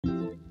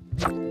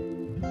Okay,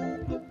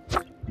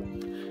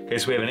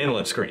 so we have an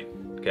inlet screen,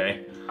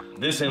 okay?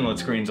 This inlet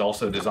screen is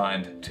also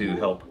designed to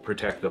help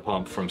protect the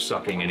pump from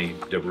sucking any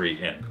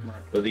debris in.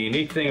 But the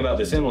unique thing about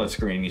this inlet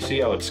screen, you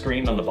see how it's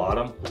screened on the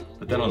bottom,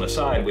 but then on the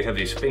side we have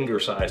these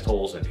finger-sized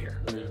holes in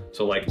here.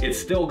 So like it's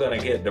still gonna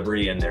get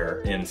debris in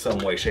there in some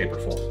way, shape, or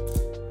form.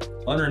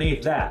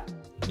 Underneath that,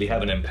 we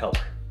have an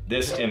impeller.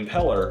 This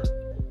impeller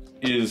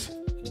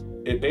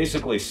it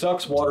basically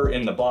sucks water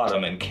in the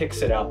bottom and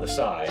kicks it out the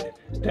side.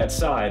 That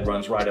side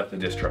runs right up the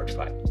discharge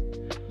pipe.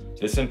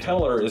 This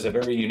impeller is a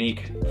very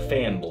unique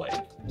fan blade,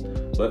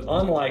 but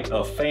unlike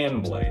a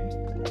fan blade,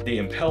 the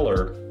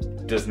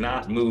impeller does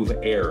not move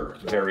air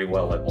very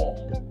well at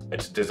all.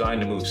 It's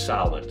designed to move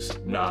solids,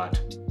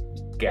 not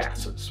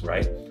gases,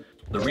 right?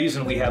 The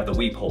reason we have the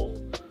weep hole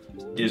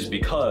is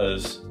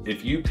because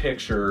if you take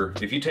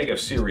a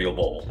cereal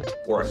bowl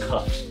or a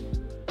cup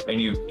and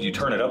you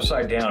turn it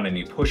upside down and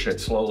you push it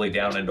slowly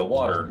down into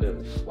water.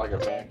 Like a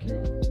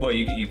vacuum. Well,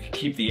 you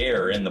keep the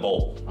air in the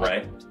bowl,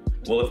 right?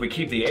 Well, if we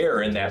keep the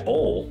air in that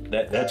bowl,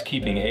 that's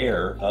keeping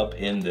air up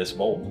in this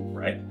bowl,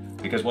 right?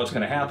 Because what's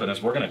gonna happen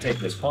is we're gonna take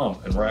this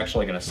pump and we're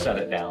actually gonna set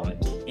it down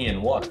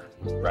in water,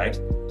 right?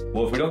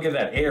 Well, if we don't give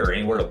that air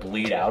anywhere to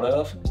bleed out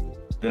of,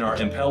 then our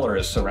impeller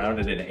is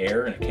surrounded in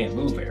air and it can't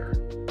move air.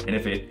 And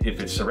if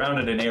it's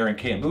surrounded in air and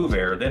can't move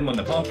air, then when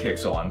the pump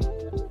kicks on,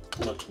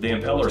 the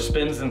impeller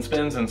spins and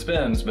spins and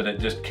spins, but it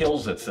just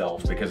kills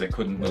itself because it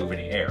couldn't move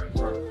any air.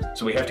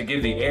 So we have to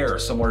give the air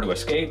somewhere to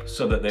escape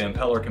so that the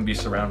impeller can be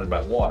surrounded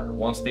by water.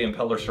 Once the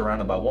impeller is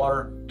surrounded by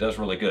water, it does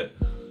really good.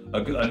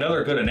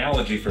 Another good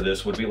analogy for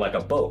this would be like a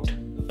boat.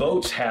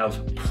 Boats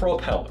have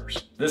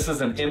propellers. This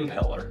is an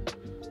impeller.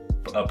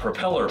 A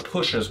propeller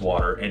pushes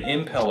water, an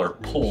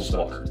impeller pulls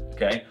water,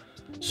 okay?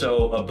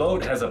 So a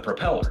boat has a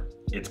propeller.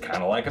 It's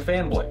kind of like a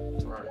fan blade.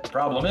 The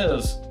problem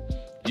is,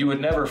 you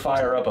would never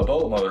fire up a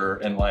boat motor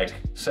and like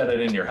set it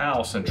in your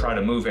house and try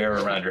to move air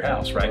around your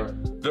house, right?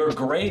 They're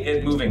great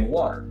at moving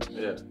water,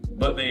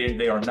 but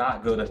they are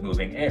not good at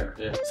moving air.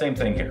 Same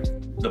thing here.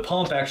 The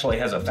pump actually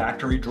has a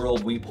factory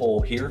drilled weep hole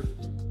here,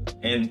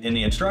 and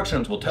the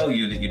instructions will tell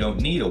you that you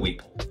don't need a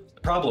weep hole.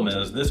 The problem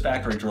is this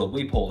factory drilled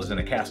weep hole is in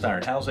a cast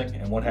iron housing,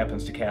 and what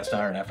happens to cast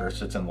iron after it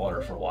sits in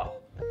water for a while?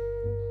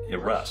 It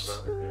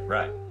rusts,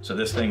 right? So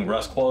this thing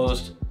rust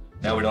closed,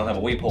 now we don't have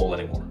a weep hole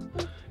anymore.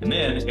 And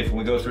then if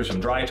we go through some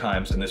dry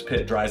times and this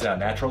pit dries out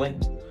naturally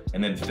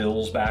and then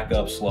fills back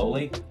up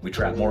slowly, we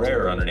trap more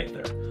air underneath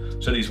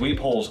there. So these weep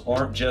holes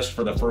aren't just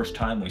for the first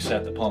time we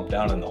set the pump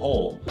down in the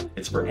hole,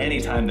 it's for any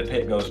time the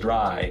pit goes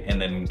dry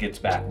and then gets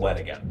back wet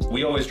again.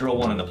 We always drill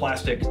one in the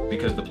plastic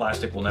because the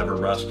plastic will never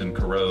rust and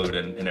corrode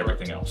and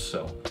everything else.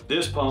 So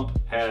this pump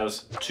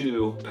has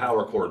two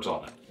power cords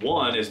on it.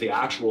 One is the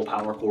actual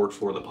power cord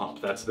for the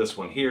pump. That's this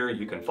one here.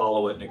 You can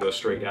follow it and it goes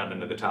straight down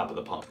into the top of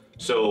the pump.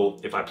 So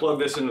if I plug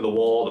this into the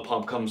wall, the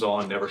pump comes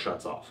on, never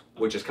shuts off.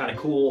 Which is kind of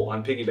cool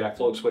on piggyback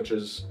float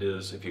switches,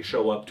 is if you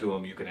show up to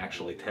them, you can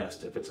actually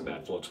test if it's a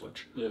bad float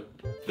switch.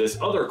 This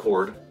other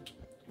cord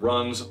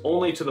runs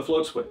only to the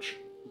float switch.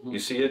 You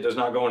see it does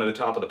not go into the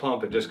top of the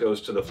pump, it just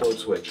goes to the float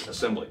switch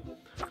assembly.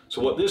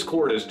 So what this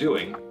cord is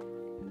doing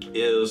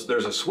is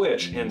there's a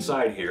switch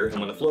inside here, and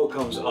when the float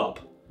comes up,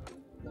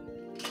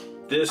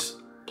 this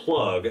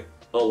plug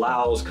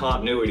allows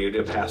continuity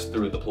to pass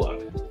through the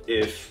plug.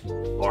 If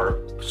our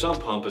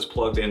sump pump is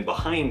plugged in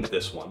behind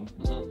this one,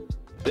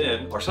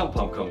 then our sump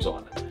pump comes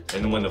on.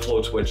 And when the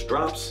float switch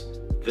drops,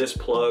 this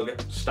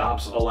plug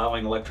stops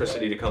allowing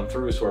electricity to come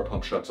through, so our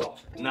pump shuts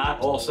off. Not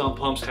all sump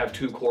pumps have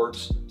two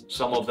cords.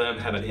 Some of them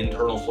have an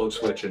internal float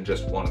switch and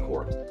just one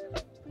cord.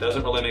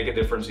 Doesn't really make a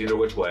difference either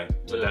which way,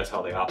 but that's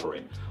how they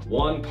operate.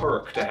 One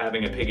perk to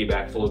having a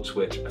piggyback float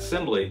switch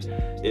assembly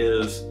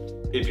is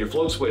if your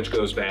float switch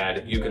goes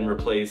bad, you can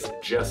replace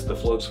just the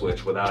float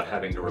switch without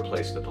having to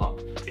replace the pump.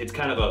 It's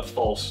kind of a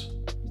false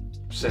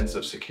sense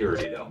of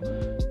security though.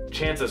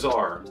 Chances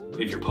are,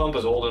 if your pump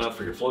is old enough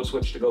for your float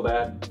switch to go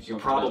bad, you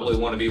probably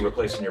want to be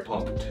replacing your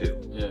pump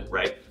too,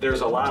 right?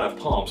 There's a lot of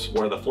pumps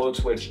where the float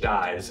switch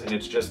dies and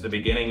it's just the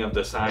beginning of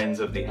the signs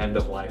of the end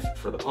of life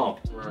for the pump.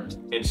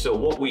 And so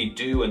what we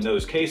do in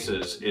those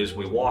cases is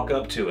we walk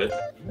up to it,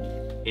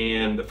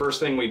 and the first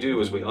thing we do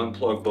is we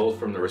unplug both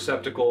from the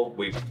receptacle,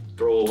 we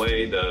throw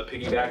away the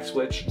piggyback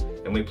switch,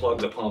 and we plug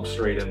the pump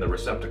straight in the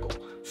receptacle.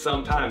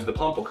 Sometimes the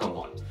pump will come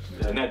on.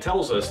 And that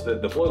tells us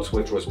that the float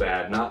switch was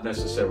bad, not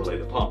necessarily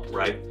the pump,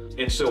 right?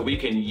 And so we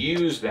can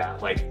use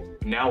that, like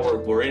now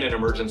we're in an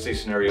emergency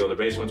scenario, the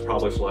basement's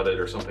probably flooded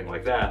or something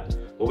like that.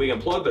 Well, we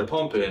can plug their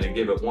pump in and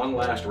give it one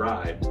last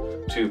ride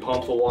to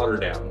pump the water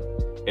down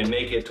and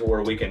make it to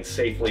where we can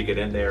safely get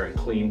in there and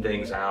clean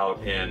things out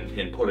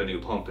and put a new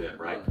pump in,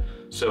 right?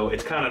 So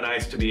it's kind of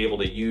nice to be able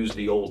to use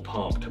the old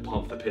pump to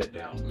pump the pit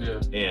down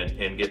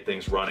and get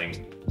things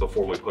running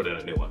before we put in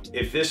a new one.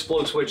 If this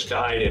float switch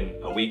died in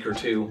a week or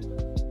two,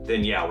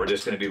 then yeah, we're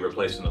just gonna be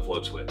replacing the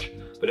float switch.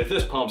 But if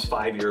this pump's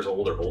 5 years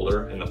old or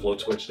older and the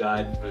float switch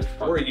died,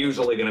 we're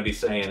usually gonna be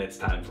saying it's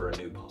time for a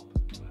new pump,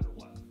 no matter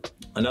what.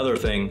 Another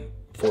thing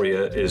for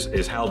you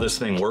is how this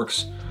thing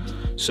works.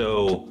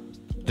 So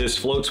This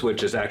float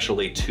switch is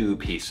actually two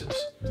pieces.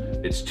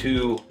 It's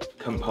two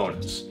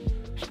components.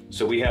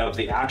 So we have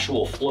the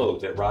actual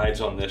float that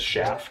rides on this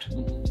shaft,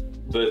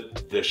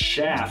 but the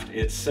shaft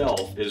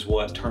itself is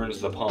what turns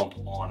the pump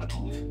on and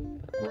off.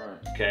 Right.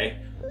 Okay?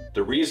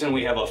 The reason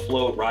we have a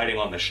float riding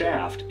on the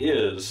shaft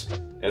is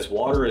as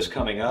water is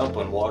coming up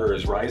and water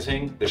is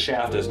rising, the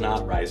shaft is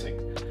not rising.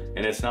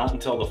 And it's not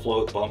until the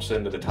float bumps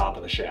into the top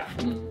of the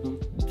shaft.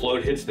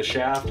 Float hits the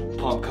shaft,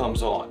 pump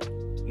comes on.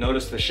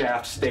 Notice the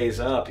shaft stays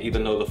up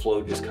even though the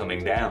float is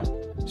coming down.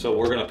 So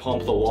we're gonna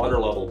pump the water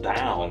level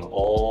down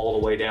all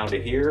the way down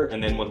to here,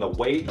 and then when the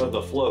weight of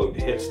the float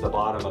hits the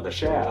bottom of the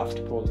shaft,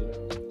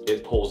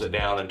 it pulls it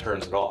down and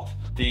turns it off.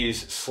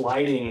 These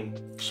sliding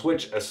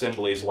switch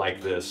assemblies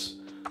like this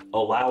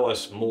allow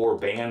us more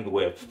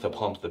bandwidth to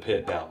pump the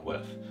pit down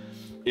with.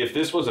 If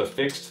this was a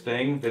fixed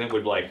thing, then it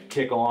would like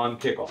kick on,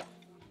 kick off,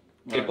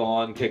 kick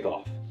on, kick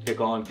off,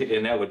 kick on, kick,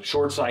 and that would,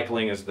 short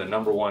cycling is the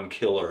 #1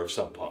 killer of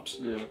sump pumps.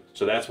 Yeah.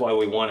 So that's why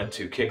we want it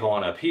to kick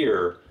on up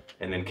here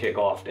and then kick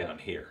off down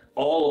here.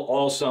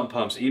 All sump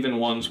pumps, even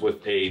ones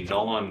with a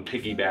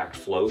non-piggybacked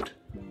float,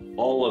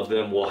 all of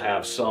them will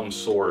have some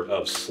sort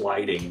of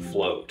sliding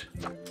float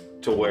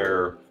to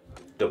where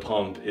the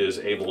pump is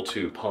able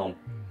to pump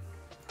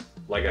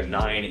like a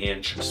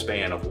 9-inch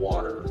span of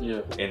water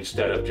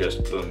instead of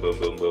just boom, boom,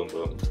 boom, boom,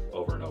 boom,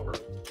 over and over.